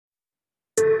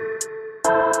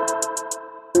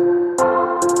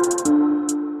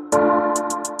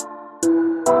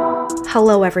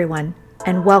Hello, everyone,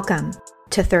 and welcome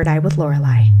to Third Eye with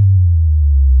Lorelei.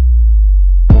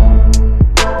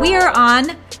 We are on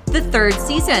the third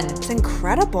season. It's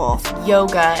incredible.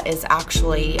 Yoga is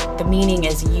actually, the meaning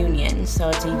is union. So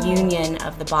it's a union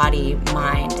of the body,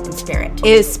 mind, and spirit.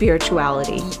 Is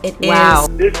spirituality. It Wow. is.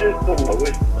 This is the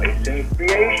lowest place in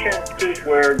creation. This is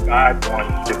where God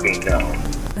wants to be known.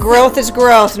 Growth is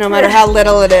growth, no matter how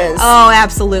little it is. Oh,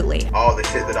 absolutely. All the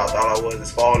shit that I thought I was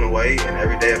is falling away, and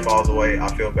every day it falls away,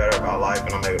 I feel better about life,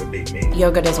 and I'm able to be me.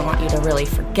 Yoga doesn't want you to really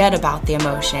forget about the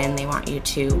emotion. They want you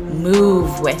to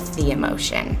move with the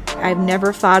emotion. I've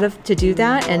never thought of to do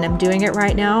that, and I'm doing it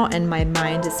right now, and my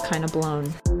mind is kind of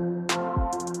blown.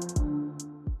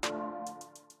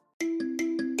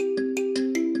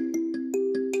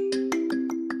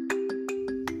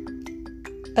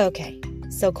 Okay,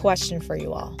 so question for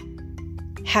you all.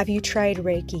 Have you tried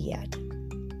Reiki yet?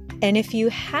 And if you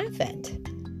haven't,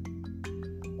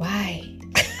 why?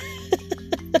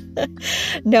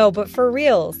 No, but for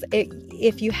reals,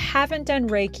 if you haven't done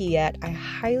Reiki yet, I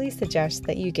highly suggest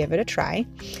that you give it a try.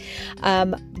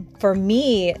 For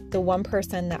me, the one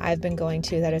person that I've been going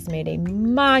to that has made a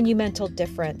monumental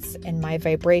difference in my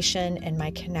vibration and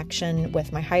my connection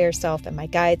with my higher self and my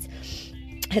guides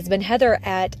has been Heather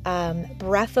at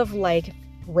Breath of Life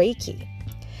Reiki.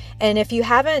 And if you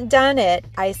haven't done it,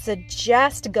 I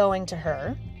suggest going to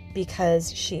her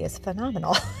because she is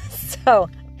phenomenal. So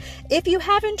if you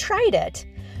haven't tried it,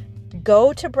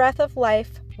 go to Breath of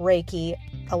Life Reiki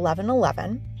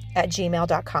 1111 at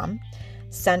gmail.com.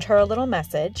 Send her a little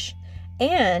message.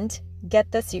 And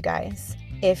get this, you guys.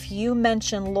 If you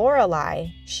mention Lorelei,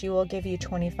 she will give you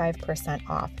 25%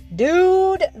 off.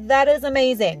 Dude, that is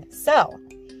amazing. So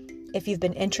if you've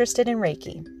been interested in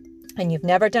Reiki and you've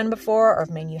never done before, or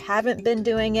maybe you haven't been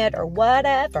doing it or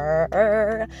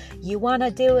whatever, you want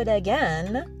to do it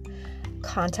again,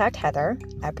 contact Heather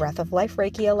at Breath of Life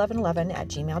Reiki 1111 at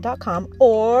gmail.com,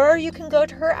 or you can go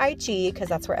to her IG because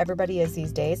that's where everybody is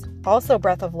these days. Also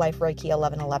Breath of Life Reiki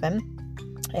 1111.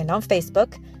 And on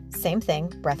Facebook, same thing,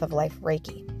 Breath of Life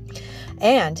Reiki.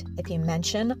 And if you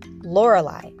mention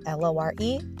Lorelei,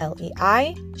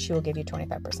 Lorelei, she will give you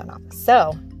 25% off.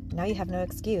 So now you have no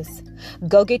excuse.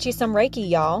 Go get you some Reiki,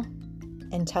 y'all,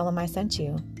 and tell them I sent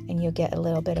you, and you'll get a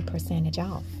little bit of percentage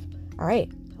off. All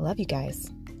right. I love you guys.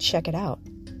 Check it out.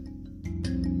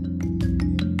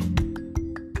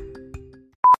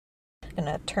 I'm going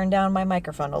to turn down my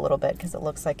microphone a little bit because it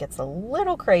looks like it's a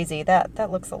little crazy. That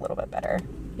looks a little bit better.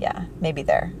 Yeah, maybe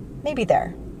there. Maybe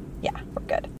there. Yeah, we're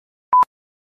good.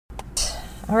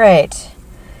 All right.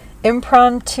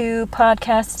 Impromptu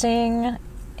podcasting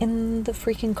in the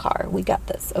freaking car. We got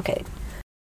this. Okay.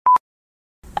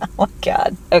 Oh my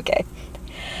God. Okay.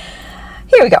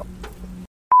 Here we go.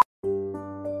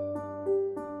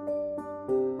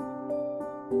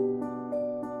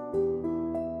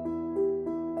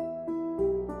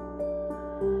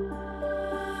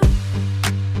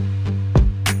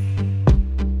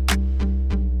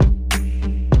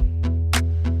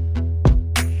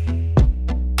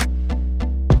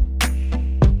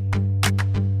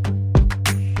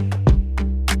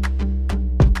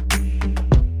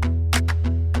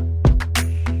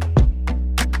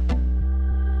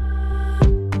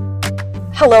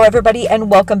 Hello, everybody, and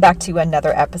welcome back to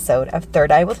another episode of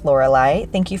Third Eye with Lorelei.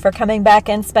 Thank you for coming back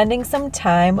and spending some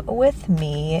time with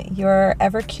me, your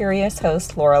ever-curious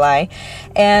host, Lorelei.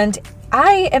 And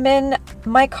I am in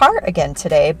my car again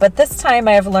today, but this time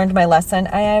I have learned my lesson.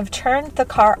 I have turned the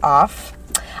car off.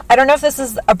 I don't know if this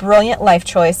is a brilliant life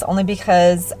choice, only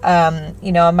because,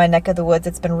 in my neck of the woods,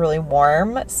 it's been really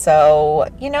warm. So,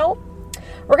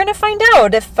 we're going to find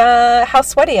out if how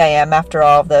sweaty I am after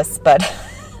all of this, but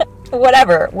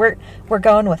whatever, we're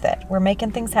going with it. We're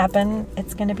making things happen.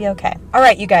 It's going to be okay. All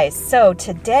right, you guys. So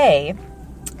today,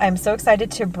 I'm so excited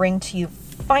to bring to you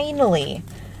finally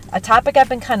a topic I've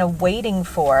been kind of waiting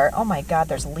for. Oh my God,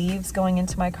 there's leaves going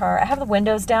into my car. I have the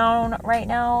windows down right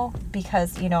now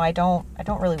because, I don't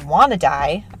really want to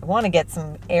die. I want to get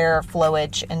some air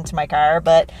flowage into my car,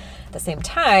 but at the same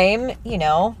time, I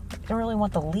don't really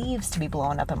want the leaves to be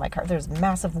blowing up in my car. There's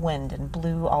massive wind and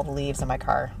blew all the leaves in my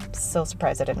car. I'm so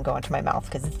surprised I didn't go into my mouth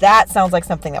because that sounds like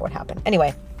something that would happen.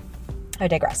 Anyway, I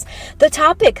digress. The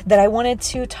topic that I wanted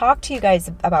to talk to you guys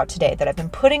about today that I've been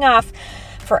putting off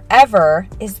forever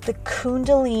is the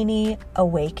Kundalini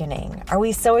awakening. Are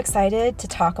we so excited to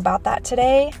talk about that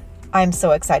today? I'm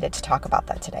so excited to talk about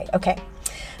that today. Okay.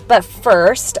 But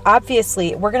first,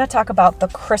 obviously, we're going to talk about the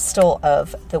crystal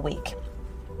of the week.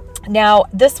 Now,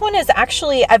 this one is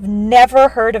actually, I've never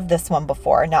heard of this one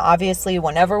before. Now, obviously,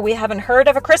 whenever we haven't heard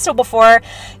of a crystal before,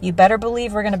 you better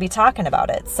believe we're going to be talking about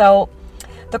it. So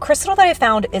The crystal that I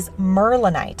found is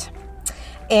Merlinite.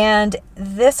 And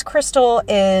this crystal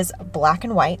is black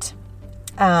and white.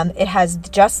 It has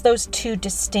just those two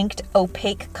distinct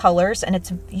opaque colors, and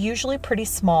it's usually pretty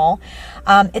small.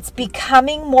 It's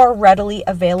becoming more readily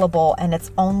available, and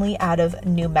it's only out of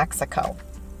New Mexico.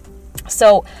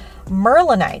 So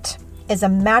Merlinite is a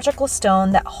magical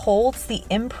stone that holds the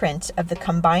imprint of the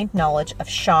combined knowledge of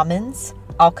shamans,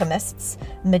 alchemists,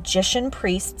 magician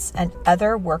priests, and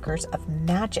other workers of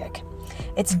magic.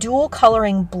 Its dual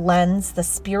coloring blends the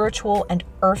spiritual and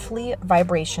earthly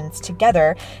vibrations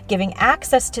together, giving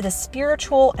access to the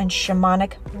spiritual and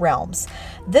shamanic realms.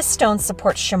 This stone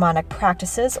supports shamanic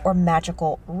practices or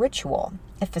magical ritual.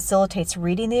 It facilitates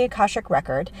reading the Akashic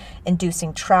record,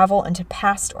 inducing travel into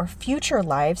past or future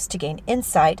lives to gain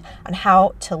insight on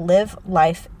how to live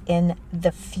life in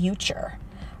the future.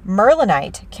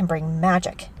 Merlinite can bring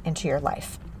magic into your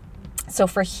life. So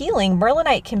for healing,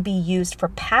 Merlinite can be used for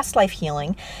past life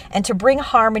healing and to bring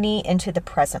harmony into the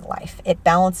present life. It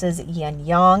balances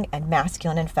yin-yang and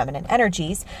masculine and feminine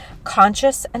energies,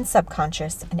 conscious and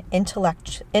subconscious, and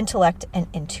intellect and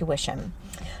intuition.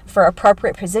 For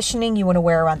appropriate positioning, you want to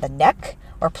wear around the neck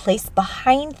or place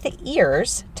behind the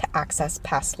ears to access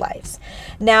past lives.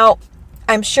 Now,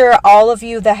 I'm sure all of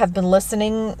you that have been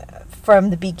listening from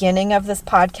the beginning of this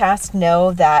podcast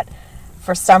know that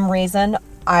for some reason,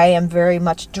 I am very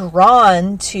much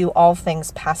drawn to all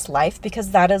things past life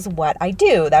because that is what I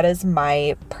do. That is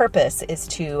my purpose, is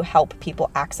to help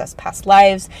people access past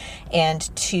lives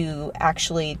and to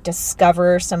actually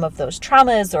discover some of those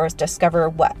traumas or discover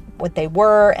what they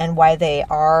were and why they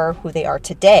are who they are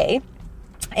today.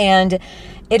 And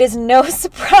it is no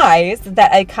surprise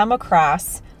that I come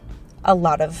across a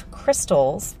lot of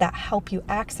crystals that help you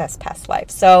access past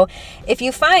lives. So if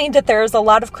you find that there's a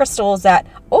lot of crystals that,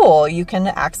 you can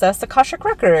access the Akashic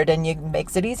record and it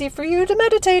makes it easy for you to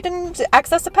meditate and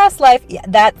access a past life,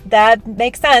 that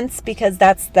makes sense because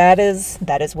that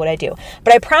is what I do.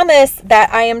 But I promise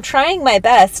that I am trying my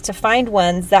best to find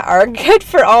ones that are good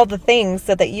for all the things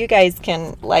so that you guys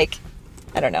can,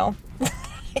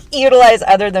 utilize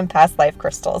other than past life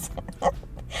crystals.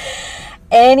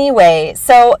 Anyway,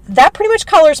 so that pretty much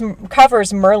covers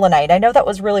Merlinite. I know that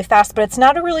was really fast, but it's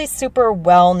not a really super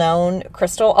well-known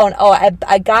crystal.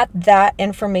 I got that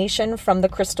information from the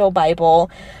Crystal Bible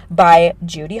by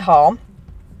Judy Hall.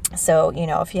 So,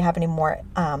 if you have any more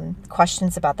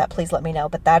questions about that, please let me know.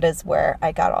 But that is where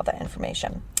I got all that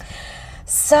information.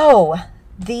 So,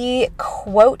 the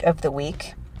quote of the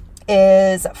week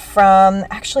is from,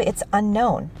 actually, it's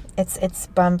unknown. It's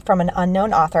from an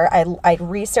unknown author. I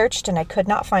researched and I could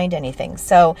not find anything.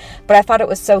 But I thought it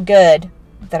was so good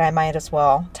that I might as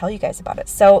well tell you guys about it.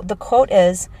 So the quote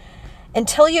is,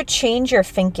 "Until you change your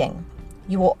thinking,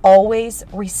 you will always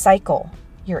recycle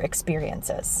your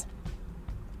experiences."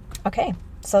 Okay,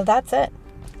 so that's it.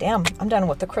 Damn, I'm done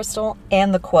with the crystal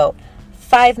and the quote.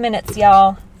 5 minutes,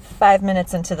 y'all. 5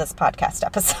 minutes into this podcast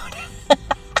episode.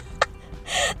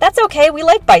 That's okay. We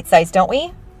like bite size, don't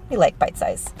we? We like bite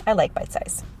size. I like bite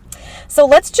size. So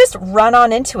let's just run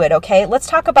on into it, okay? Let's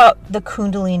talk about the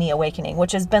Kundalini awakening,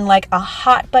 which has been like a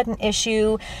hot button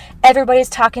issue. Everybody's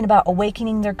talking about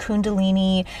awakening their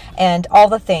Kundalini and all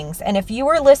the things. And if you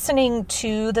were listening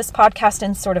to this podcast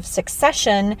in sort of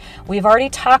succession, we've already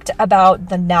talked about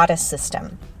the Nada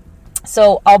system.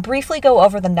 So I'll briefly go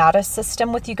over the Nada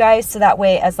system with you guys, so that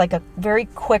way, as like a very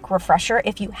quick refresher,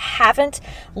 if you haven't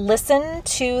listened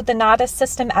to the Nada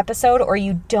system episode or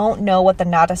you don't know what the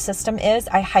Nada system is,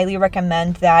 I highly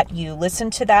recommend that you listen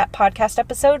to that podcast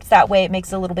episode. That way it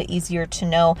makes it a little bit easier to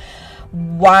know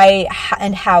why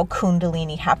and how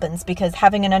Kundalini happens, because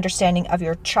having an understanding of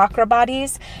your chakra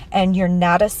bodies and your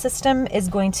Nada system is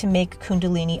going to make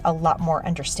Kundalini a lot more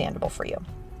understandable for you.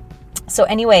 So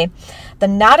anyway, the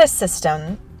Nada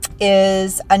system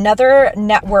is another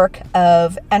network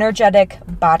of energetic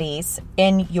bodies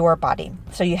in your body.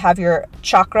 So you have your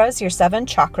chakras, your 7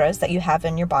 chakras that you have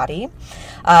in your body,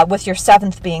 with your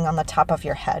 7th being on the top of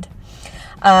your head.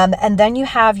 And then you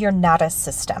have your Nada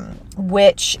system,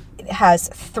 which has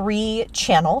 3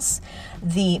 channels.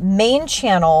 The main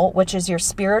channel, which is your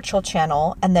spiritual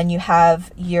channel, and then you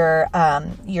have your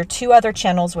 2 other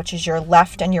channels, which is your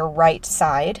left and your right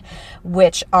side,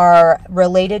 which are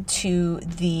related to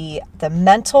the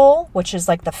mental, which is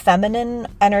like the feminine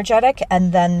energetic,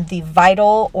 and then the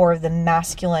vital or the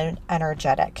masculine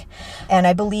energetic. And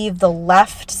I believe the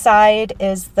left side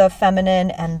is the feminine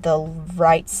and the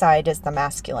right side is the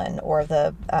masculine, or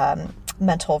the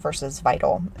mental versus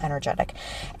vital energetic.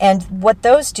 And what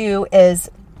those do is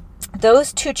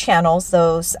those two channels,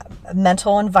 those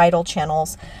mental and vital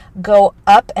channels, go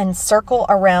up and circle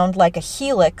around like a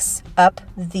helix up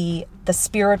the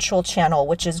spiritual channel,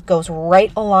 which goes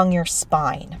right along your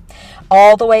spine,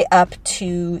 all the way up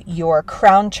to your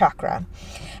crown chakra.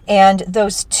 And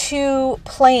those two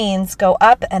planes go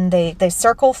up and they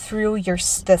circle through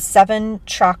the 7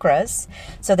 chakras.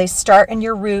 So they start in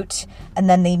your root and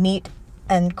then they meet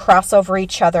and cross over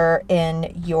each other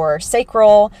in your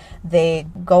sacral. They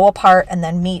go apart and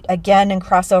then meet again and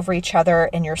cross over each other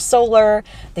in your solar.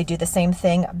 They do the same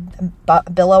thing,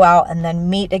 billow out and then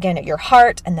meet again at your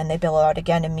heart, and then they billow out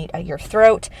again and meet at your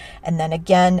throat, and then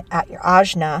again at your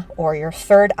ajna or your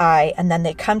third eye, and then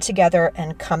they come together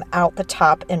and come out the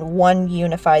top in one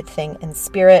unified thing in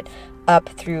spirit up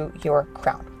through your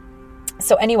crown.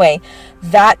 So anyway,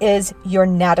 that is your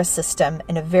nada system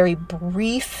in a very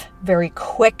brief, very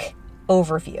quick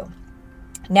overview.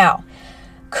 Now,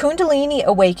 Kundalini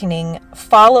awakening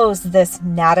follows this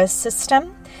nada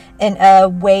system in a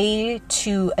way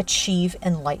to achieve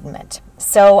enlightenment.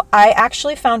 So I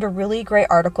actually found a really great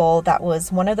article that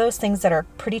was one of those things that are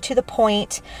pretty to the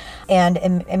point, and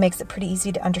it makes it pretty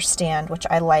easy to understand, which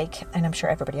I like, and I'm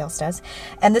sure everybody else does.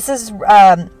 And this is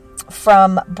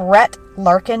from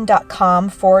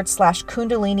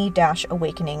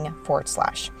brettlarkin.com/Kundalini-awakening/.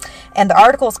 And the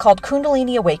article is called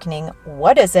Kundalini Awakening,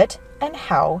 What is it and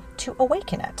How to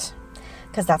Awaken It?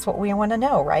 Because that's what we want to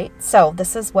know, right? So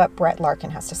this is what Brett Larkin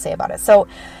has to say about it. So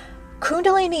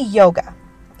Kundalini Yoga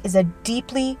is a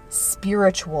deeply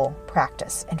spiritual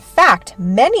practice. In fact,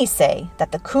 many say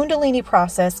that the Kundalini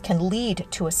process can lead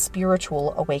to a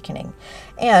spiritual awakening.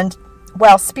 And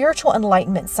while spiritual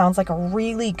enlightenment sounds like a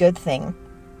really good thing,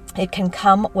 it can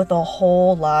come with a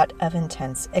whole lot of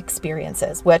intense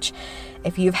experiences, which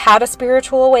if you've had a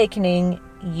spiritual awakening,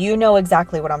 you know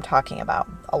exactly what I'm talking about.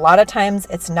 A lot of times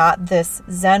it's not this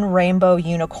Zen rainbow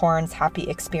unicorns happy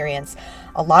experience.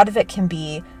 A lot of it can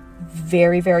be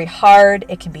very, very hard.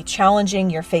 It can be challenging.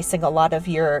 You're facing a lot of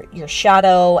your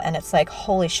shadow, and it's like,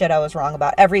 holy shit, I was wrong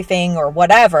about everything or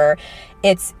whatever.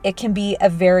 It can be a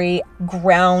very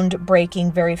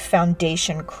groundbreaking, very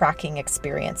foundation cracking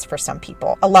experience for some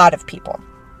people, a lot of people.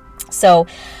 So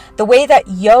the way that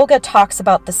yoga talks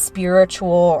about the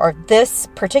spiritual, or this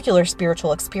particular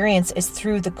spiritual experience, is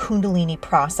through the Kundalini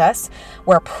process,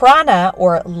 where prana,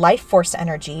 or life force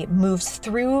energy, moves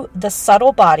through the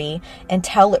subtle body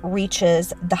until it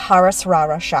reaches the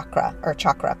Harasrara chakra, or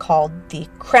chakra called the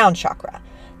crown chakra.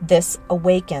 This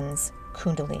awakens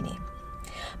Kundalini.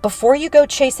 Before you go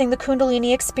chasing the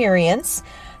Kundalini experience,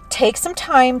 take some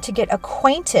time to get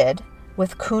acquainted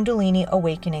with Kundalini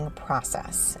awakening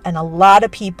process. And a lot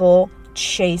of people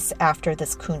chase after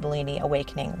this Kundalini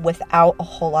awakening without a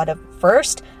whole lot of,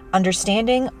 first,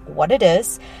 understanding what it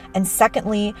is, and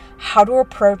secondly, how to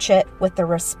approach it with the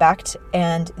respect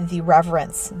and the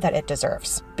reverence that it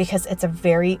deserves, because it's a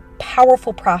very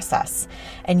powerful process.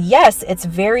 And yes, it's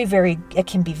it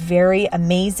can be very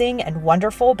amazing and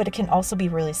wonderful, but it can also be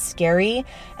really scary,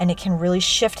 and it can really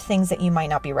shift things that you might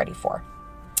not be ready for.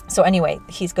 So anyway,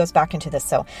 he goes back into this.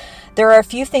 So there are a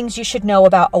few things you should know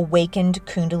about awakened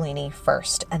Kundalini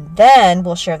first, and then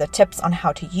we'll share the tips on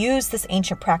how to use this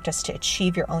ancient practice to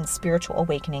achieve your own spiritual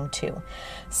awakening too.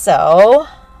 So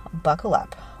buckle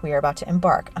up. We are about to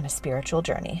embark on a spiritual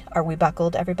journey. Are we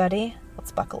buckled, everybody?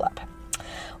 Let's buckle up.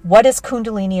 What is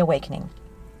Kundalini awakening?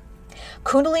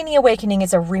 Kundalini awakening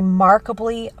is a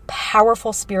remarkably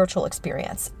powerful spiritual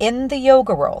experience. In the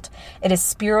yoga world, it is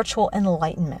spiritual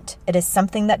enlightenment. It is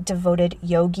something that devoted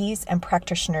yogis and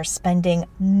practitioners spending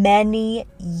many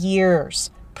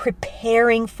years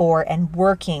preparing for and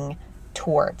working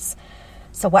towards.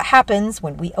 So what happens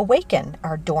when we awaken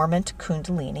our dormant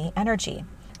Kundalini energy?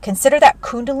 Consider that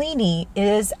Kundalini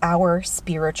is our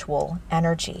spiritual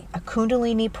energy. A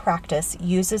Kundalini practice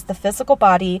uses the physical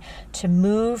body to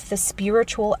move the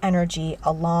spiritual energy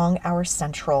along our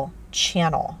central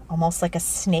channel, almost like a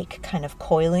snake kind of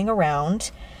coiling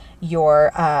around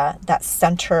your that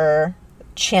center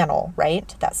channel,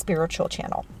 right? That spiritual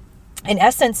channel. In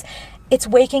essence, it's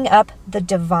waking up the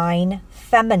divine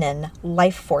feminine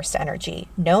life force energy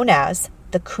known as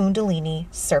the Kundalini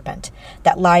serpent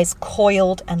that lies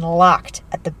coiled and locked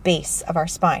at the base of our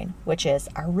spine, which is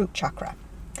our root chakra.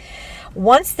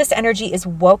 Once this energy is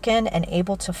woken and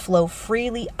able to flow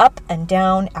freely up and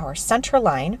down our central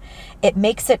line, it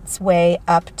makes its way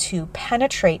up to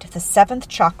penetrate the 7th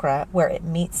chakra, where it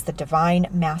meets the divine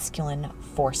masculine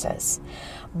forces.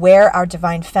 Where our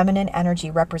divine feminine energy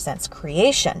represents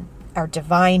creation, our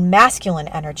divine masculine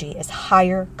energy is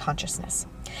higher consciousness.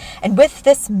 And with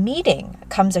this meeting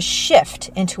comes a shift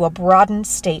into a broadened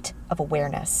state of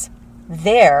awareness.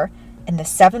 There, In the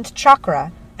 7th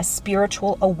chakra, a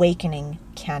spiritual awakening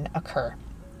can occur.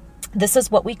 This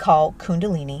is what we call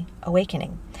Kundalini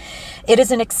awakening. It is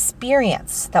an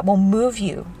experience that will move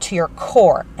you to your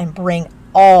core and bring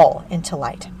all into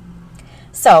light.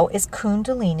 So, is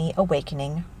Kundalini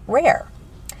awakening rare?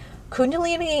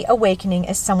 Kundalini awakening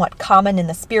is somewhat common in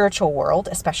the spiritual world,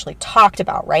 especially talked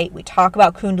about, right? We talk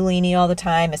about Kundalini all the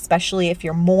time, especially if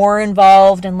you're more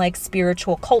involved in like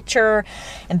spiritual culture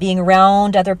and being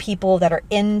around other people that are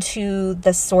into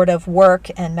this sort of work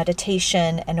and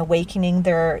meditation and awakening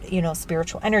their,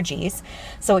 spiritual energies.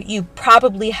 So you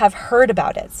probably have heard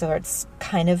about it. So it's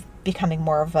kind of becoming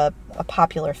more of a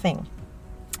popular thing.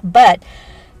 But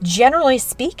generally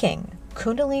speaking,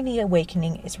 Kundalini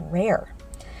awakening is rare.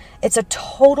 It's a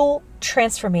total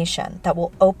transformation that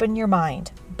will open your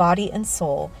mind, body, and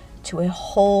soul to a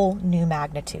whole new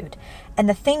magnitude. And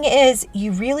the thing is,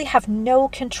 you really have no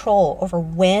control over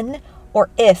when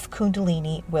or if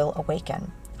Kundalini will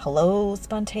awaken. Hello,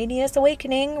 spontaneous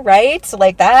awakening, right? So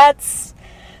like that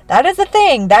is a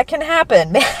thing that can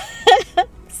happen.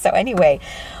 So anyway,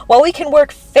 while we can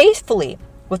work faithfully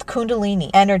with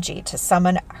Kundalini energy to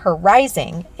summon her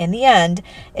rising, in the end,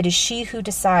 it is she who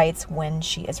decides when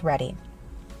she is ready.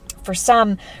 For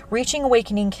some, reaching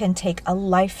awakening can take a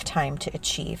lifetime to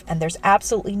achieve, and there's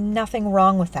absolutely nothing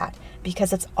wrong with that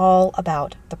because it's all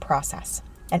about the process.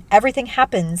 And everything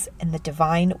happens in the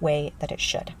divine way that it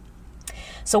should.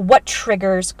 So what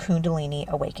triggers Kundalini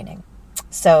awakening?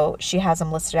 So she has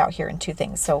them listed out here in 2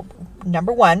 things. So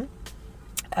number 1,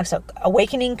 so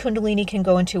awakening Kundalini can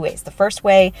go in 2 ways. The first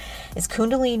way is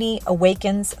Kundalini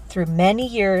awakens through many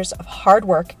years of hard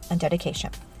work and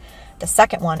dedication. The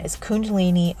second one is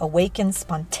Kundalini awakens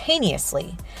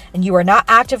spontaneously, and you are not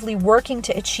actively working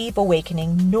to achieve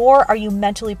awakening, nor are you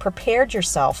mentally prepared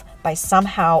yourself by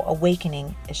somehow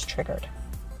awakening is triggered.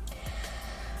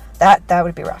 That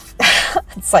would be rough.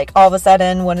 It's like all of a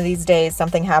sudden, one of these days,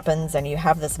 something happens and you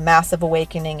have this massive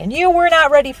awakening and you were not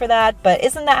ready for that. But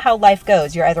isn't that how life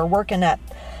goes? You're either working at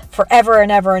forever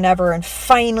and ever and ever, and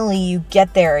finally you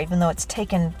get there, even though it's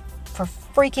taken for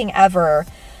freaking ever,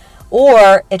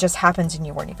 or it just happens and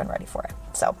you weren't even ready for it.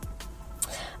 So,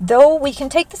 though we can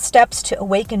take the steps to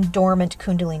awaken dormant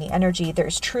Kundalini energy, there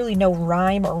is truly no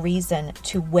rhyme or reason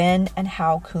to when and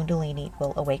how Kundalini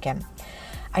will awaken.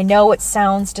 I know it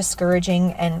sounds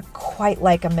discouraging and quite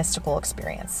like a mystical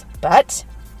experience, but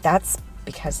that's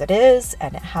because it is,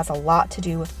 and it has a lot to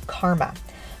do with karma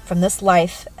from this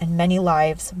life and many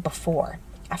lives before.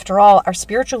 After all, our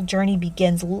spiritual journey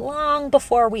begins long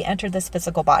before we enter this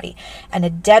physical body, and a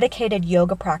dedicated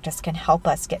yoga practice can help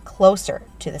us get closer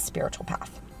to the spiritual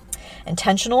path.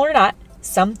 Intentional or not,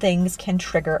 some things can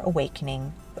trigger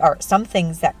awakening, or some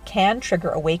things that can trigger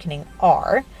awakening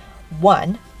are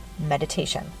 1,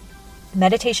 meditation.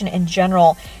 Meditation in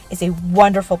general is a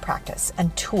wonderful practice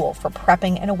and tool for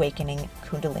prepping and awakening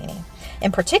Kundalini.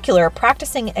 In particular,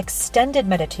 practicing extended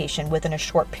meditation within a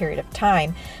short period of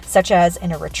time, such as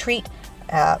in a retreat,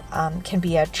 can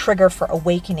be a trigger for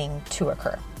awakening to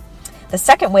occur. The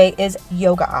second way is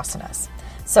yoga asanas.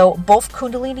 So both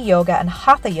Kundalini yoga and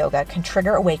Hatha yoga can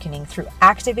trigger awakening through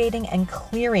activating and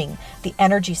clearing the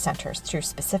energy centers through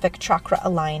specific chakra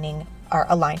aligning or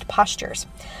aligned postures.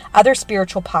 Other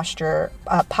spiritual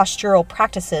postural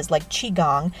practices like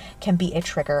Qigong can be a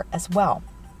trigger as well.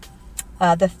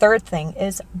 The third thing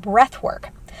is breath work.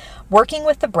 Working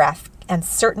with the breath and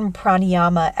certain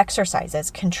pranayama exercises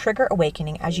can trigger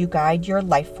awakening as you guide your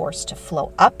life force to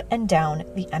flow up and down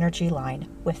the energy line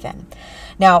within.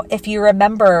 Now, if you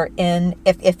remember,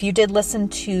 if you did listen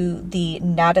to the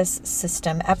Nadis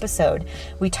system episode,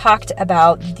 we talked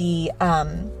about the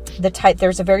type.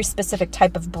 There's a very specific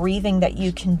type of breathing that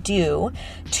you can do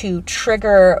to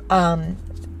trigger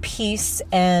peace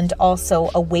and also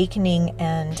awakening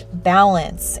and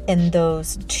balance in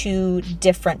those 2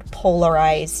 different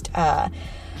polarized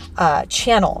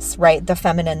channels, right? The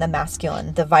feminine, the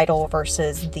masculine, the vital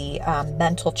versus the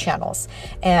mental channels.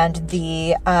 And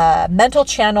the mental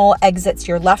channel exits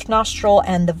your left nostril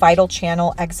and the vital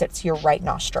channel exits your right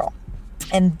nostril.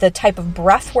 And the type of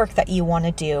breath work that you want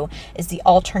to do is the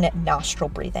alternate nostril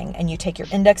breathing. And you take your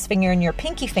index finger and your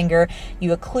pinky finger,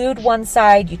 you occlude one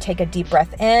side, you take a deep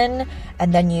breath in,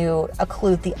 and then you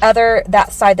occlude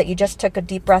that side that you just took a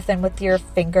deep breath in with your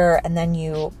finger, and then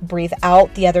you breathe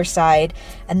out the other side,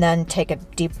 and then take a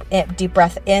deep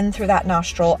breath in through that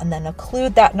nostril, and then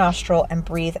occlude that nostril and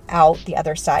breathe out the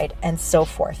other side, and so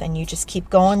forth. And you just keep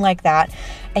going like that.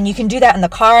 And you can do that in the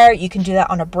car, you can do that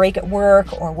on a break at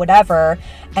work or whatever,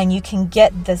 and you can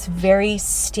get this very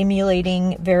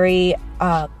stimulating, very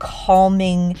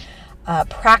calming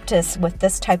practice with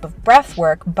this type of breath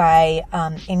work by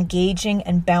engaging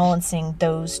and balancing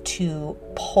those two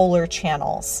polar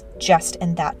channels just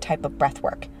in that type of breath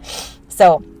work.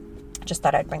 So just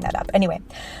thought I'd bring that up. Anyway,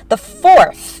 the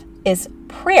fourth is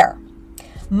prayer.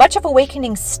 Much of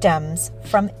awakening stems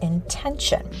from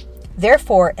intention.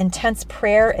 Therefore, intense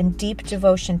prayer and deep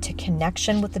devotion to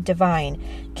connection with the divine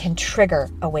can trigger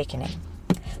awakening.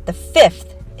 The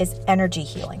fifth is energy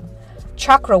healing.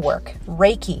 Chakra work,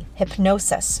 Reiki,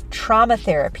 hypnosis, trauma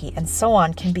therapy, and so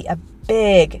on can be a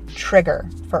big trigger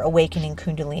for awakening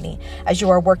Kundalini as you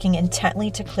are working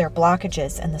intently to clear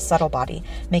blockages in the subtle body,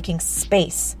 making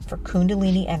space for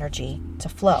Kundalini energy to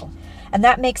flow. And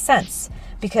that makes sense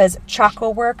because chakra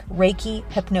work, Reiki,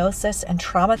 hypnosis, and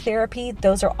trauma therapy,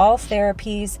 those are all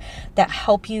therapies that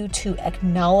help you to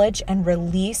acknowledge and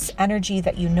release energy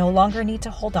that you no longer need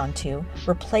to hold on to,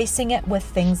 replacing it with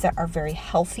things that are very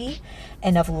healthy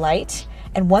and of light.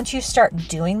 And once you start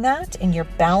doing that and you're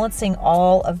balancing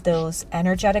all of those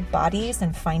energetic bodies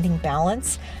and finding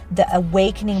balance, the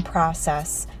awakening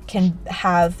process can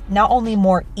have not only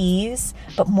more ease,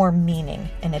 but more meaning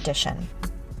in addition.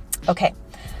 Okay.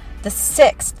 The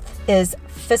sixth is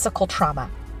physical trauma.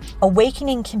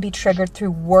 Awakening can be triggered through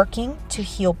working to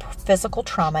heal physical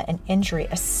trauma and injury,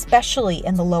 especially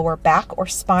in the lower back or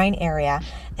spine area,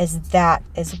 as that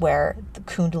is where the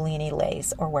Kundalini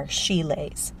lays or where she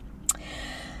lays.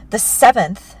 The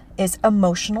seventh is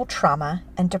emotional trauma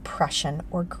and depression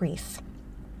or grief.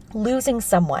 Losing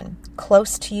someone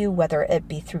close to you, whether it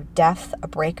be through death, a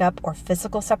breakup, or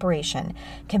physical separation,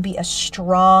 can be a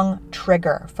strong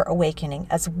trigger for awakening,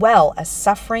 as well as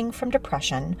suffering from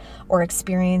depression or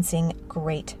experiencing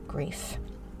great grief.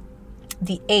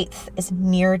 The eighth is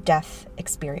near-death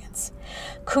experience.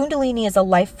 Kundalini is a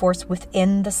life force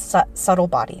within the subtle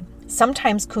body.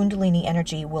 Sometimes Kundalini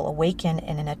energy will awaken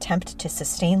in an attempt to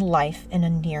sustain life in a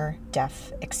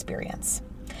near-death experience.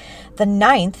 The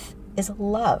ninth is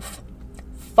love.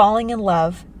 Falling in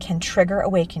love can trigger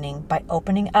awakening by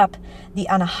opening up the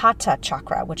Anahata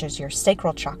chakra, which is your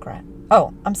sacral chakra.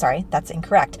 Oh, I'm sorry, that's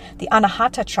incorrect. The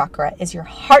Anahata chakra is your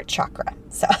heart chakra.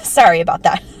 So sorry about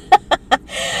that.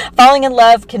 Falling in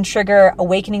love can trigger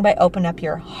awakening by opening up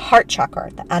your heart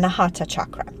chakra, the Anahata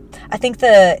chakra. I think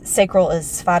the sacral is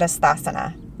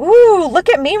Svadhisthana. Ooh, look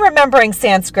at me remembering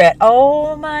Sanskrit.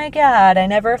 Oh my God. I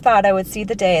never thought I would see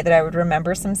the day that I would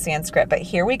remember some Sanskrit, but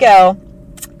here we go.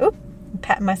 Oop, I'm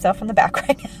patting myself on the back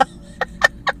right now.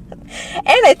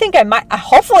 And I think I might,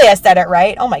 hopefully I said it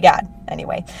right. Oh my God.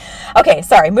 Anyway. Okay,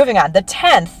 sorry, moving on. The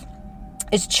 10th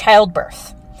is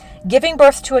childbirth. Giving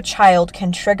birth to a child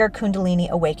can trigger Kundalini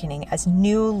awakening as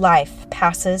new life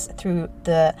passes through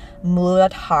the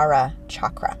Muladhara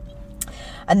chakra.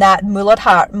 And that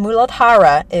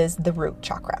Muladhara is the root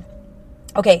chakra.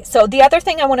 Okay, so the other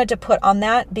thing I wanted to put on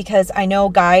that, because I know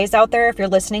guys out there, if you're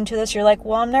listening to this, you're like,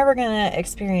 well, I'm never going to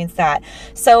experience that.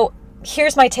 So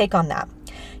here's my take on that.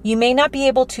 You may not be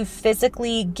able to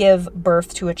physically give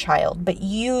birth to a child, but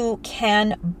you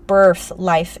can birth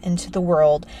life into the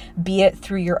world, be it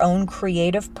through your own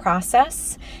creative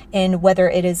process, and whether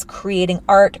it is creating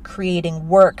art, creating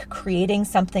work, creating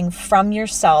something from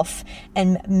yourself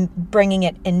and bringing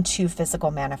it into physical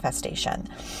manifestation.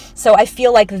 So I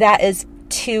feel like that is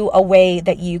a way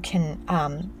that you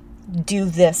can do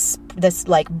this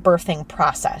like birthing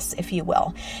process, if you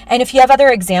will. And if you have other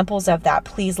examples of that,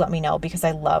 please let me know, because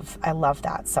I love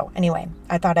that. So anyway,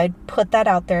 I thought I'd put that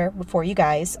out there for you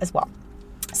guys as well.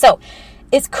 So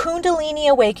is Kundalini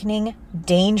awakening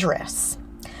dangerous?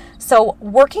 So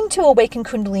working to awaken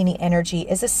Kundalini energy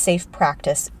is a safe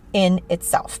practice in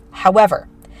itself. However,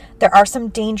 there are some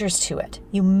dangers to it.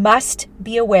 You must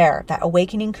be aware that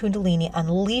awakening Kundalini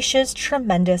unleashes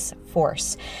tremendous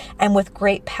force, and with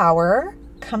great power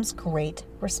comes great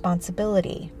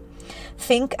responsibility.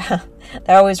 That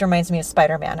always reminds me of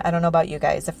Spider-Man. I don't know about you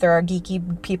guys. If there are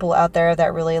geeky people out there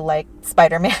that really like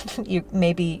Spider-Man,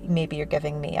 maybe you're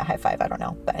giving me a high five. I don't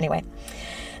know. But anyway.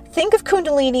 Think of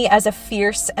Kundalini as a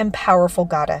fierce and powerful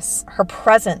goddess. Her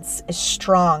presence is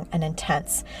strong and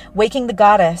intense. Waking the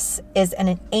goddess is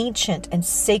an ancient and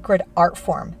sacred art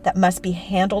form that must be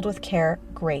handled with care,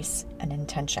 grace, and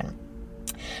intention.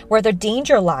 Where the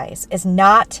danger lies is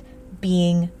not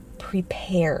being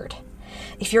prepared.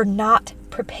 If you're not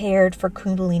prepared for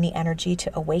Kundalini energy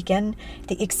to awaken,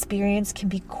 the experience can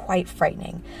be quite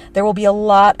frightening. There will be a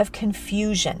lot of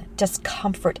confusion,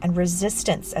 discomfort, and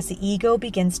resistance as the ego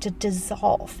begins to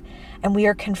dissolve, and we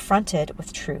are confronted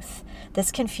with truth.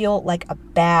 This can feel like a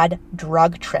bad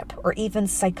drug trip or even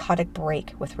psychotic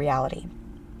break with reality.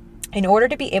 In order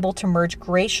to be able to merge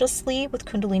graciously with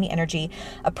Kundalini energy,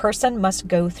 a person must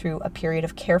go through a period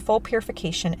of careful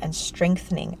purification and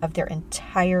strengthening of their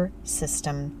entire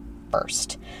system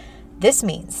first. This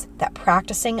means that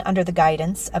practicing under the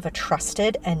guidance of a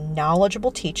trusted and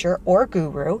knowledgeable teacher or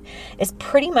guru is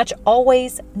pretty much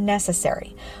always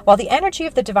necessary. While the energy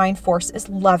of the divine force is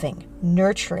loving,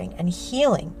 nurturing, and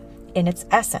healing in its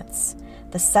essence,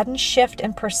 the sudden shift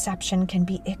in perception can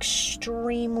be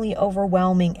extremely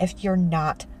overwhelming if you're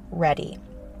not ready.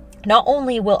 Not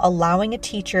only will allowing a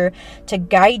teacher to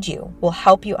guide you will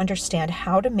help you understand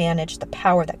how to manage the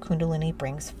power that Kundalini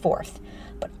brings forth,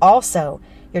 but also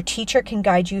your teacher can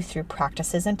guide you through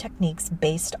practices and techniques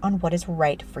based on what is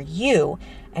right for you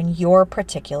and your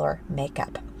particular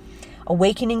makeup.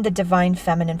 Awakening the divine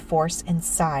feminine force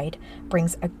inside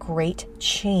brings a great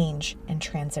change and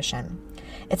transition.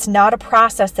 It's not a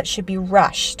process that should be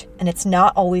rushed, and it's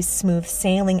not always smooth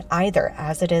sailing either,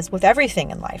 as it is with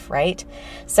everything in life, right?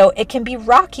 So it can be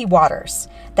rocky waters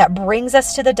that brings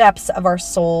us to the depths of our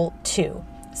soul too.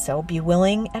 So be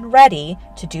willing and ready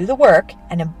to do the work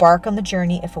and embark on the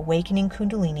journey if awakening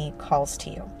Kundalini calls to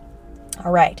you.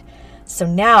 All right, so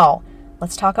now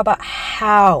let's talk about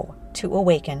how to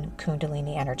awaken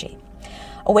Kundalini energy.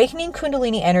 Awakening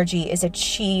Kundalini energy is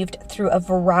achieved through a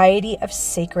variety of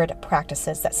sacred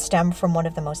practices that stem from one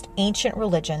of the most ancient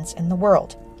religions in the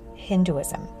world,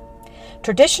 Hinduism.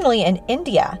 Traditionally in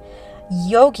India,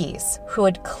 yogis who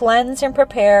would cleanse and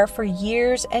prepare for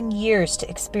years and years to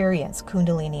experience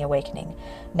Kundalini awakening.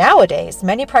 Nowadays,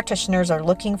 many practitioners are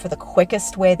looking for the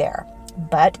quickest way there.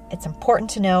 But it's important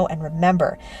to know and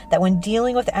remember that when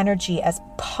dealing with energy as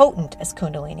potent as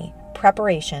Kundalini,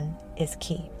 preparation is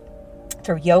key.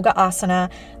 Through yoga asana,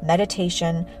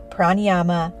 meditation,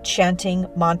 pranayama, chanting,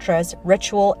 mantras,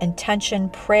 ritual, intention,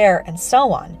 prayer, and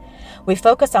so on, we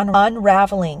focus on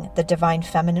unraveling the divine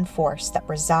feminine force that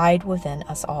reside within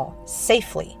us all,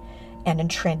 safely and in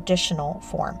traditional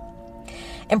form.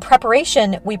 In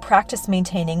preparation, we practice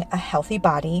maintaining a healthy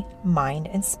body, mind,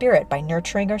 and spirit by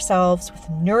nurturing ourselves with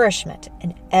nourishment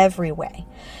in every way.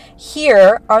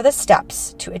 Here are the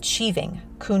steps to achieving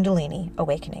Kundalini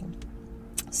awakening.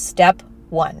 Step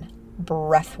 1,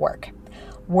 breath work.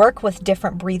 Work with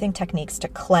different breathing techniques to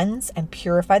cleanse and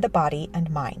purify the body and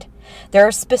mind. There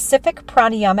are specific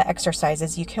pranayama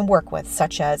exercises you can work with,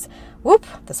 such as,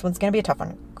 this one's going to be a tough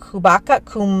one, kumbhaka,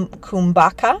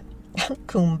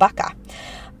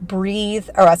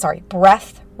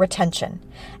 breath retention,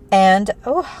 and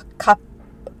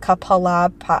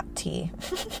kapalabhati.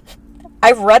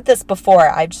 I've read this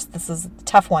before. This is a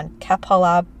tough one.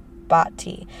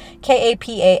 Kapalabhati,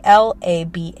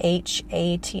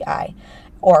 Kapalabhati,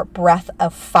 or breath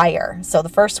of fire. So the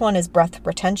first one is breath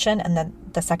retention, and then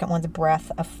the second one's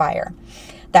breath of fire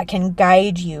that can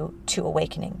guide you to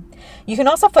awakening. You can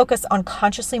also focus on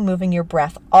consciously moving your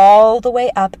breath all the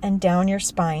way up and down your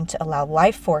spine to allow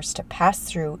life force to pass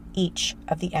through each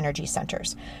of the energy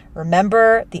centers.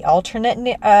 Remember the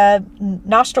alternate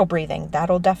nostril breathing.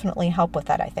 That'll definitely help with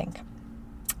that, I think.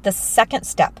 The second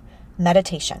step,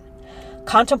 meditation.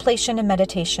 Contemplation and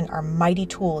meditation are mighty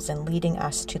tools in leading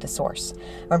us to the source.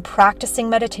 When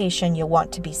practicing meditation, you'll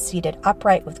want to be seated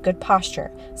upright with good posture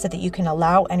so that you can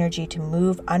allow energy to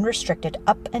move unrestricted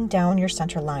up and down your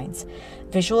center lines.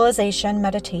 Visualization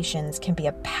meditations can be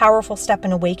a powerful step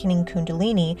in awakening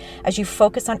Kundalini as you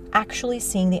focus on actually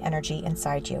seeing the energy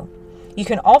inside you. You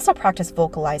can also practice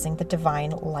vocalizing the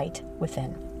divine light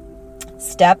within.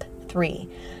 Step 3,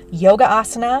 yoga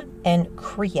asana and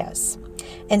kriyas.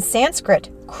 In Sanskrit,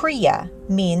 kriya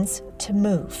means to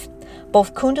move.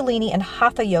 Both Kundalini and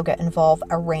Hatha Yoga involve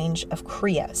a range of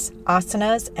kriyas,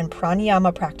 asanas, and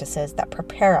pranayama practices that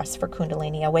prepare us for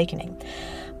Kundalini awakening.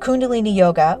 Kundalini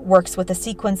Yoga works with a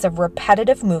sequence of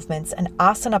repetitive movements and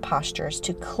asana postures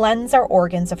to cleanse our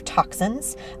organs of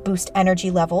toxins, boost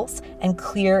energy levels, and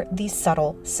clear the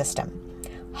subtle system.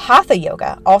 Hatha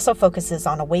Yoga also focuses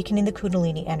on awakening the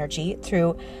Kundalini energy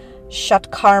through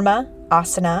shatkarma,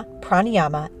 asana,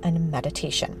 pranayama, and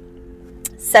meditation.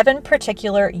 7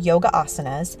 particular yoga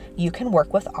asanas you can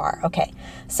work with are,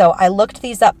 so I looked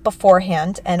these up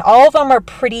beforehand, and all of them are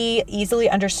pretty easily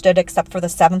understood except for the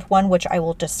 7th one, which I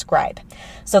will describe.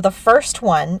 So the first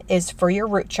one is for your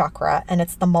root chakra, and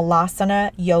it's the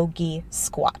Malasana Yogi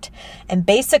Squat. And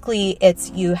basically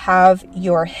it's you have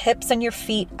your hips and your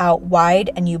feet out wide,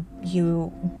 and you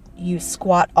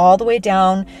squat all the way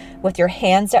down with your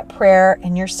hands at prayer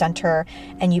in your center,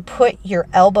 and you put your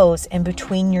elbows in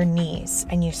between your knees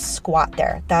and you squat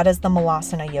there. That is the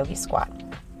Malasana Yogi Squat,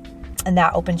 and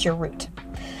that opens your root.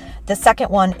 The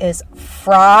second one is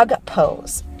frog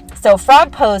pose. So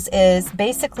frog pose is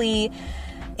basically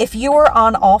If you are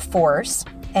on all fours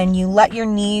and you let your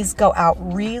knees go out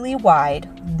really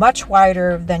wide, much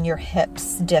wider than your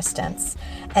hips distance,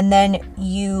 and then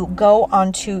you go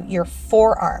onto your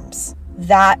forearms,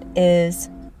 that is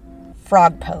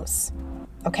frog pose.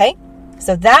 Okay?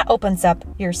 So that opens up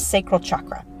your sacral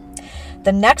chakra.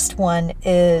 The next one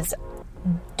is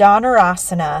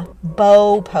Dhanurasana,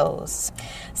 bow pose.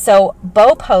 So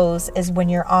bow pose is when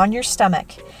you're on your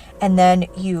stomach and then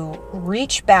you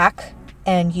reach back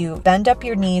and you bend up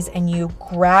your knees and you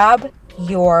grab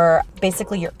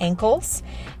basically your ankles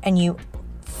and you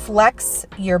flex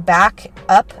your back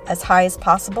up as high as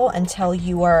possible until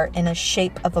you are in a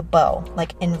shape of a bow,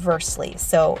 like inversely.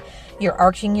 So you're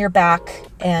arching your back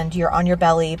and you're on your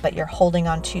belly, but you're holding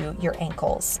onto your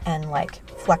ankles and like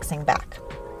flexing back.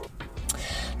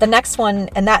 The next one,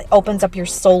 and that opens up your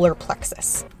solar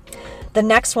plexus. The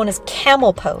next one is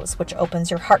camel pose, which opens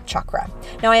your heart chakra.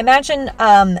 Now I imagine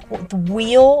the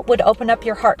wheel would open up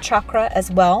your heart chakra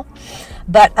as well,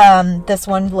 but this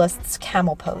one lists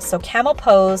camel pose. So camel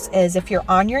pose is if you're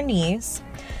on your knees.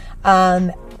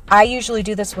 I usually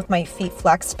do this with my feet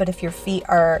flexed, but if your feet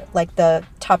are like the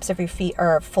tops of your feet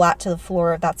are flat to the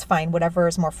floor, that's fine. Whatever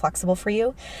is more flexible for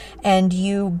you. And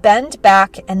you bend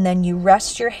back and then you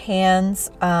rest your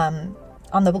hands on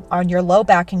your low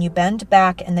back and you bend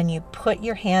back and then you put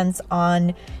your hands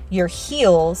on your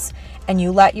heels and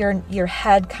you let your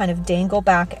head kind of dangle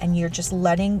back and you're just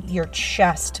letting your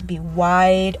chest be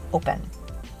wide open,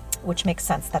 which makes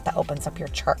sense that opens up your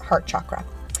heart chakra.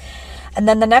 And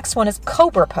then the next one is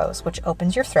cobra pose, which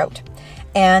opens your throat.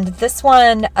 And this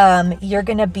one, you're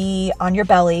going to be on your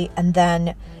belly and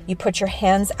then you put your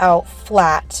hands out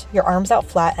flat, your arms out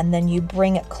flat, and then you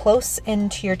bring it close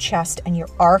into your chest and you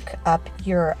arc up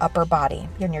your upper body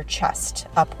and your chest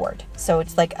upward. So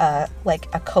it's like a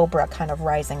cobra kind of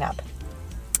rising up.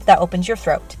 That opens your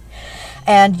throat.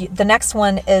 And the next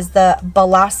one is the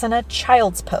Balasana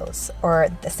child's pose,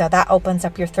 so that opens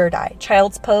up your third eye.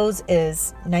 Child's pose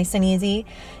is nice and easy.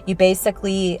 You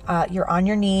basically, you're on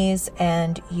your knees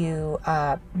and you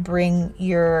bring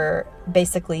your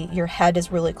head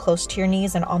is really close to your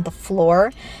knees and on the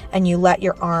floor, and you let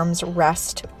your arms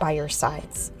rest by your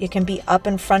sides. It can be up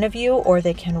in front of you or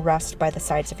they can rest by the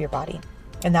sides of your body,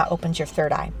 and that opens your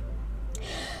third eye.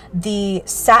 The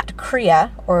Sat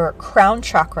Kriya, or crown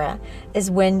chakra,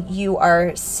 is when you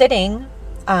are sitting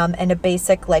in a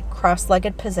basic like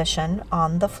cross-legged position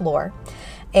on the floor,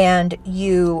 and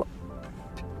you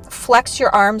flex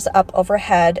your arms up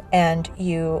overhead and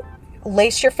you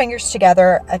lace your fingers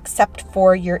together except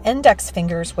for your index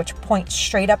fingers, which point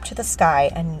straight up to the sky,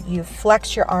 and you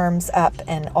flex your arms up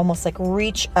and almost like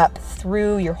reach up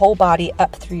through your whole body,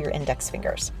 up through your index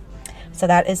fingers. So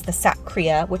that is the Sat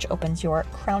Kriya, which opens your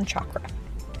crown chakra.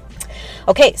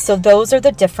 Okay, so those are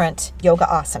the different yoga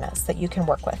asanas that you can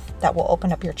work with that will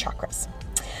open up your chakras.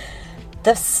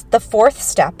 The fourth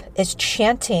step is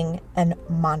chanting and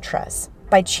mantras.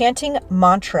 By chanting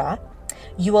mantra,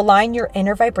 you align your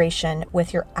inner vibration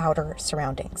with your outer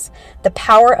surroundings. The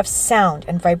power of sound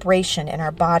and vibration in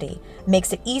our body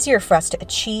makes it easier for us to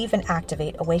achieve and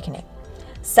activate awakening.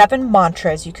 7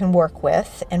 mantras you can work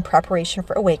with in preparation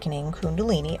for awakening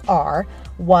Kundalini are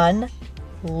 1.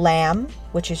 Lam,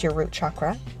 which is your root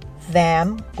chakra.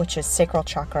 Vam, which is sacral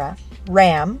chakra.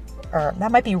 Ram, or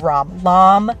that might be Ram.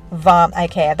 Lam, Vam,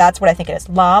 okay, that's what I think it is.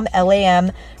 Lam,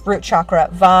 Lam, root chakra.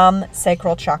 Vam,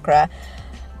 sacral chakra,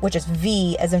 which is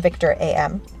V as in Victor,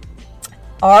 AM.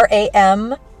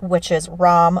 Ram, which is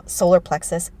Ram, solar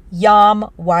plexus. Yam,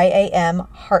 YAM,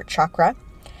 heart chakra.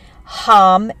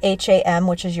 Ham, HAM,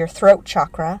 which is your throat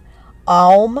chakra.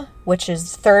 Aum, which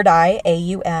is third eye,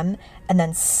 AUM. And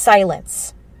then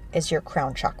silence is your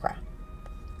crown chakra.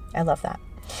 I love that.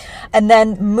 And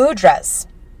then mudras.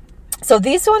 So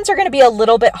these ones are going to be a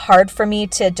little bit hard for me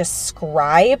to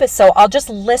describe. So I'll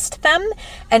just list them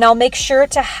and I'll make sure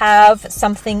to have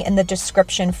something in the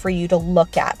description for you to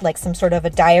look at, like some sort of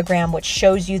a diagram which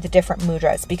shows you the different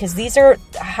mudras, because these are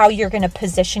how you're going to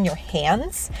position your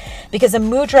hands, because a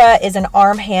mudra is an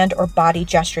arm, hand, or body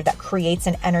gesture that creates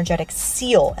an energetic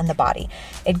seal in the body.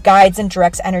 It guides and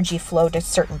directs energy flow to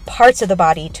certain parts of the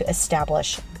body to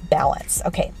establish balance.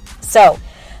 Okay, so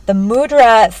the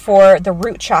mudra for the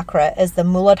root chakra is the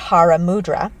Muladhara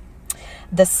mudra.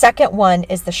 The second one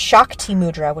is the Shakti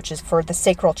mudra, which is for the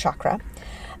sacral chakra.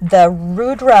 The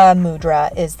Rudra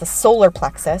mudra is the solar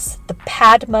plexus. The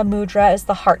Padma mudra is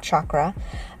the heart chakra.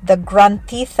 The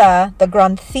Granthita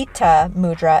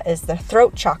mudra is the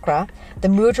throat chakra. The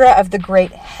mudra of the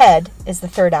great head is the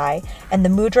third eye. And the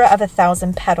mudra of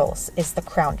 1,000 petals is the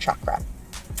crown chakra.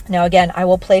 Now again, I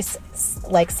will place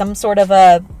like some sort of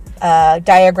a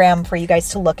diagram for you guys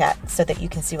to look at so that you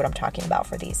can see what I'm talking about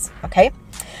for these. Okay.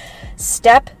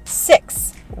 Step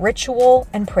 6, ritual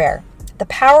and prayer. The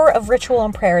power of ritual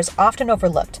and prayer is often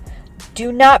overlooked.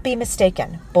 Do not be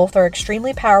mistaken. Both are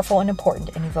extremely powerful and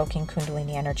important in evoking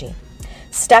Kundalini energy.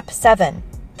 Step 7,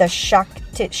 the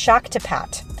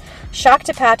Shaktipat.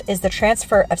 Shaktipat is the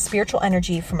transfer of spiritual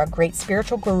energy from a great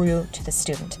spiritual guru to the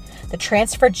student. The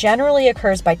transfer generally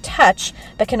occurs by touch,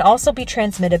 but can also be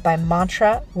transmitted by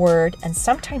mantra, word, and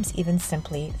sometimes even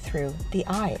simply through the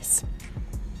eyes.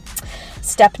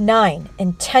 Step 9,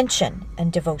 intention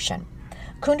and devotion.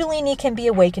 Kundalini can be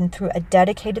awakened through a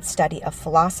dedicated study of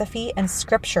philosophy and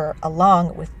scripture,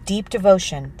 along with deep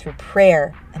devotion through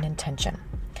prayer and intention.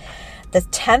 The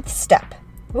 10th step,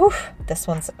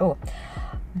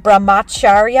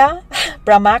 brahmacharya.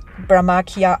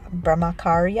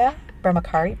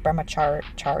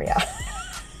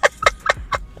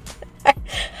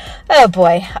 Oh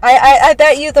boy, I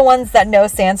bet you the ones that know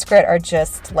Sanskrit are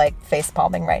just like face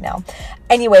palming right now.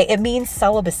 Anyway, it means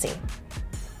celibacy.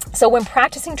 So when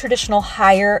practicing traditional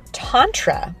higher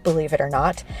tantra, believe it or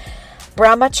not,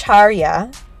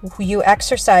 brahmacharya, you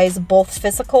exercise both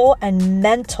physical and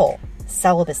mental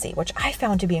celibacy, which I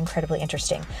found to be incredibly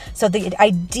interesting. So the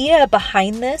idea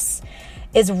behind this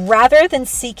is rather than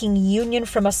seeking union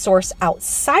from a source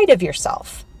outside of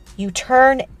yourself, you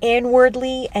turn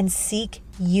inwardly and seek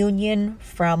union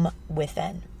from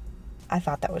within. I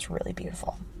thought that was really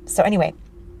beautiful. So anyway,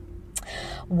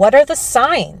 what are the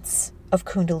signs of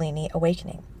Kundalini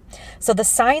awakening? So the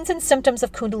signs and symptoms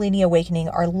of Kundalini awakening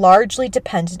are largely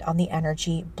dependent on the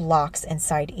energy blocks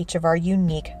inside each of our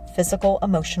unique physical,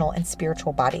 emotional, and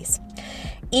spiritual bodies.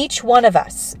 Each one of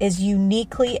us is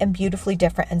uniquely and beautifully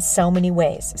different in so many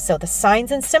ways. So the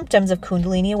signs and symptoms of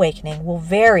Kundalini awakening will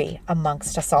vary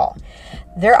amongst us all.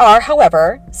 There are,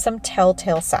 however, some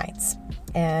telltale signs,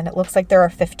 and it looks like there are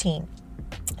 15.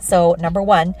 So number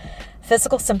 1,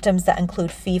 physical symptoms that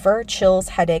include fever, chills,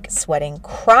 headache, sweating,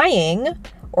 crying,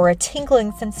 or a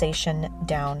tingling sensation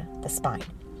down the spine.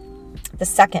 The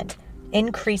 2nd,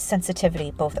 increased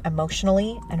sensitivity, both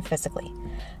emotionally and physically.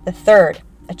 The 3rd,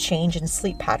 a change in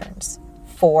sleep patterns.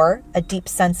 4, a deep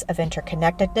sense of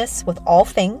interconnectedness with all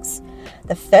things.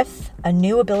 The 5th, a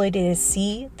new ability to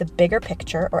see the bigger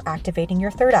picture or activating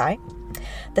your third eye.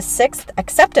 The 6th,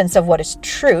 acceptance of what is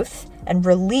truth and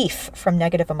relief from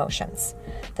negative emotions.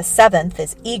 The 7th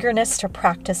is eagerness to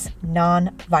practice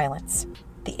non-violence.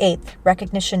 The 8th,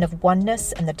 recognition of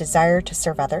oneness and the desire to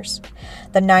serve others.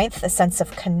 The 9th, a sense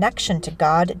of connection to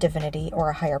God, divinity, or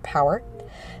a higher power.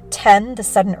 10, the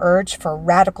sudden urge for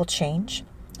radical change.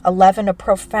 11, a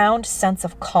profound sense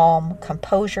of calm,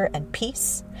 composure, and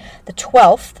peace. The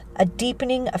 12th, a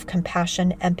deepening of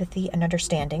compassion, empathy, and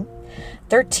understanding.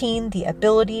 13, the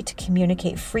ability to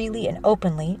communicate freely and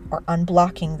openly, or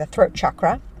unblocking the throat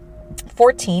chakra.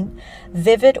 14,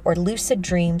 vivid or lucid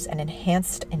dreams and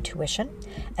enhanced intuition.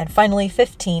 And finally,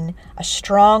 15, a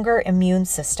stronger immune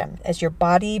system as your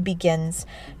body begins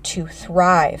to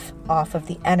thrive off of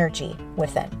the energy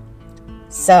within.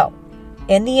 So,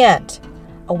 in the end,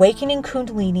 awakening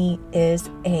Kundalini is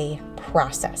a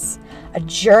process, a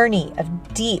journey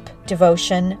of deep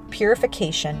devotion,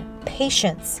 purification,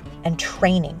 patience, and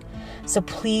training. So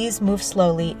please move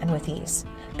slowly and with ease.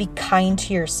 Be kind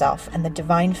to yourself and the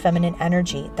divine feminine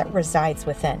energy that resides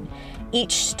within.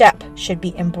 Each step should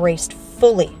be embraced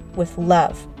fully with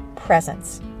love,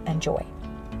 presence, and joy.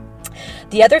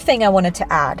 The other thing I wanted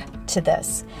to add to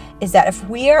this is that if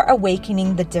we are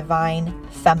awakening the divine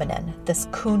feminine, this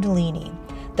Kundalini,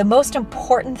 the most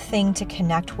important thing to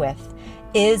connect with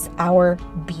is our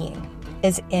being,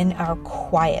 is in our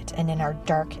quiet and in our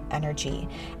dark energy,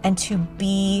 and to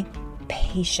be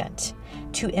patient,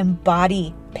 to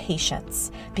embody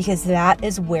patience, because that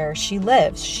is where she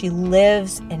lives. She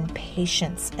lives in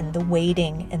patience, in the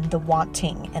waiting, in the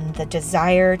wanting, and the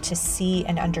desire to see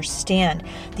and understand,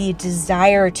 the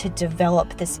desire to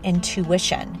develop this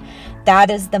intuition. That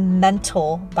is the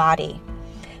mental body.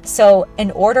 So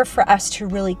in order for us to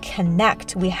really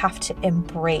connect, we have to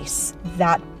embrace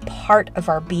that part of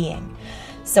our being.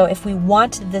 So if we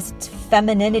want this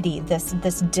femininity, this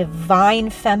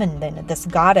divine feminine, this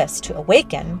goddess to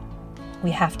awaken, we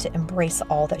have to embrace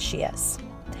all that she is.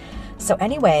 So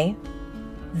anyway,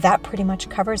 that pretty much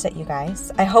covers it, you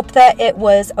guys. I hope that it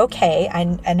was okay.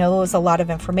 I know it was a lot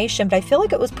of information, but I feel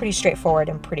like it was pretty straightforward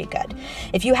and pretty good.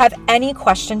 If you have any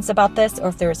questions about this, or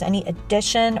if there's any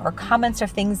addition or comments or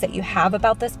things that you have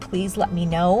about this, please let me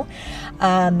know.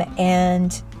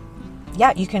 And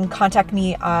yeah, you can contact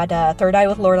me at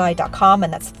thirdeyewithlorelei.com,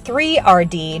 and that's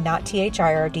 3RD, not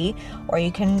THIRD, or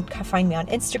you can find me on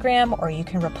Instagram, or you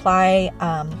can reply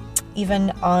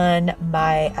even on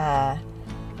my,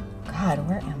 God,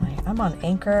 where am I? I'm on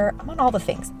Anchor. I'm on all the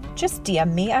things. Just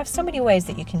DM me. I have so many ways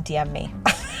that you can DM me.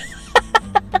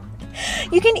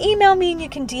 You can email me and you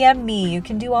can DM me. You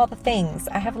can do all the things.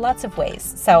 I have lots of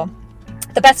ways. So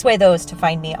the best way, though, is to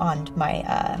find me on my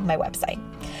my website.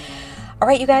 All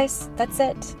right, you guys, that's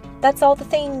it. That's all the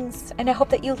things. And I hope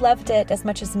that you loved it as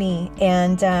much as me.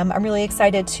 And I'm really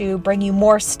excited to bring you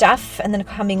more stuff in the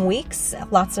coming weeks.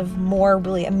 Lots of more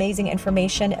really amazing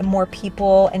information and more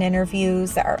people and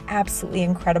interviews that are absolutely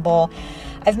incredible.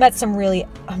 I've met some really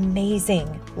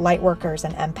amazing light workers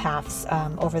and empaths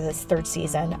over this third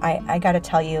season. I got to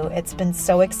tell you, it's been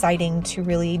so exciting to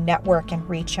really network and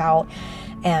reach out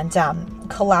and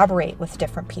collaborate with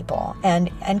different people and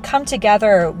come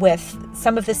together with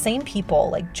some of the same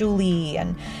people like Julie,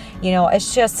 and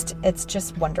it's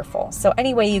just wonderful. So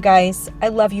anyway, you guys, I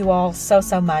love you all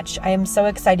so much. I am so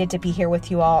excited to be here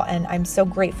with you all, and I'm so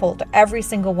grateful to every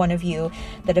single one of you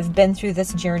that have been through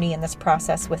this journey and this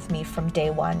process with me from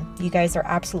day one. You guys are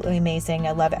absolutely amazing.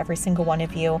 I love every single one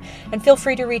of you, and feel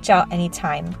free to reach out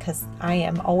anytime because I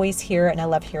am always here and I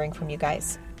love hearing from you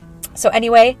guys. So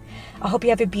anyway, I hope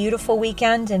you have a beautiful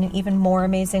weekend and an even more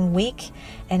amazing week.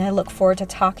 And I look forward to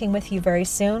talking with you very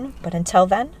soon. But until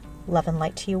then, love and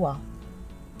light to you all.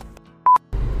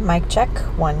 Mic check,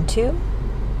 1, 2.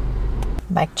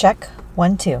 Mic check,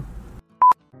 1, 2.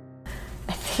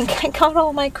 I think I got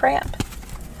all my crap.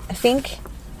 I'm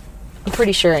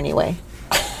pretty sure anyway.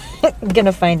 I'm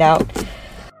gonna find out.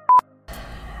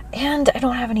 And I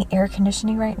don't have any air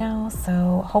conditioning right now,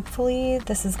 so hopefully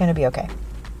this is gonna be okay.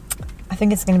 I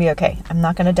think it's going to be okay. I'm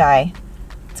not going to die.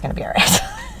 It's going to be all right.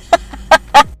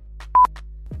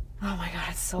 Oh my God,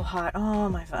 it's so hot. Oh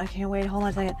my, I can't wait. Hold on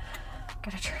a second.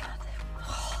 Gotta turn on.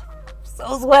 Oh, I'm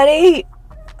so sweaty.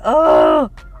 Oh,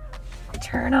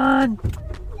 turn on.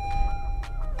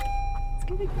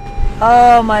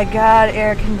 Oh my God,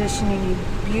 air conditioning, you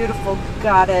beautiful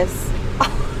goddess.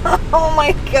 Oh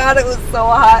my God, it was so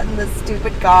hot in this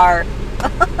stupid car.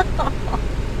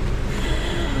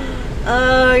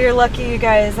 Oh, you're lucky, you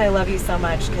guys. I love you so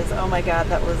much because, oh my God,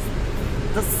 that was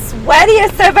the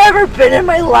sweatiest I've ever been in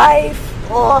my life.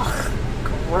 Ugh,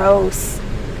 gross.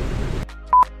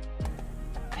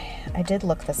 I did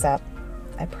look this up.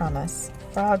 I promise.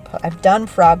 I've done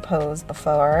frog pose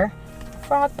before.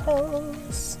 Frog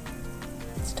pose.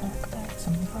 Let's talk about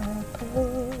some frog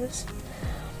pose.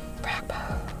 Frog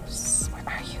pose. Where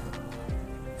are you?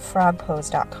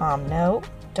 Frogpose.com. No,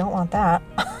 don't want that.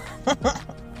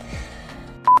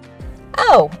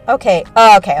 Oh, okay.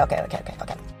 Okay.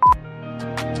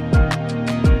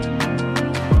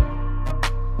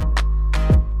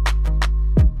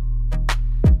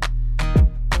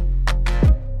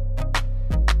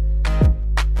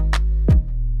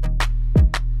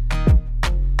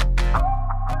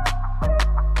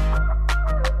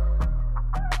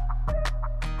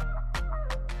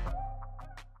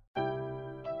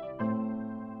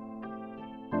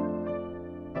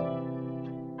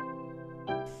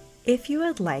 If you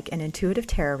would like an intuitive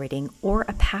tarot reading or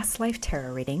a past life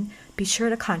tarot reading, be sure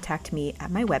to contact me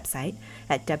at my website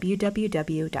at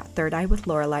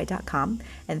www.thirdeyewithlorelei.com,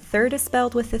 and third is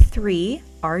spelled with a 3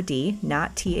 RD,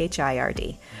 not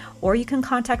THIRD. Or you can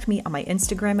contact me on my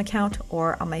Instagram account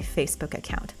or on my Facebook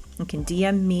account. You can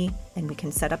DM me and we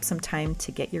can set up some time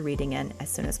to get your reading in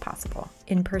as soon as possible.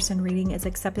 In-person reading is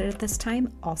accepted at this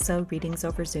time. Also, readings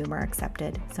over Zoom are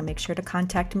accepted. So make sure to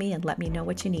contact me and let me know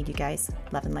what you need, you guys.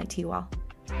 Love and light to you all.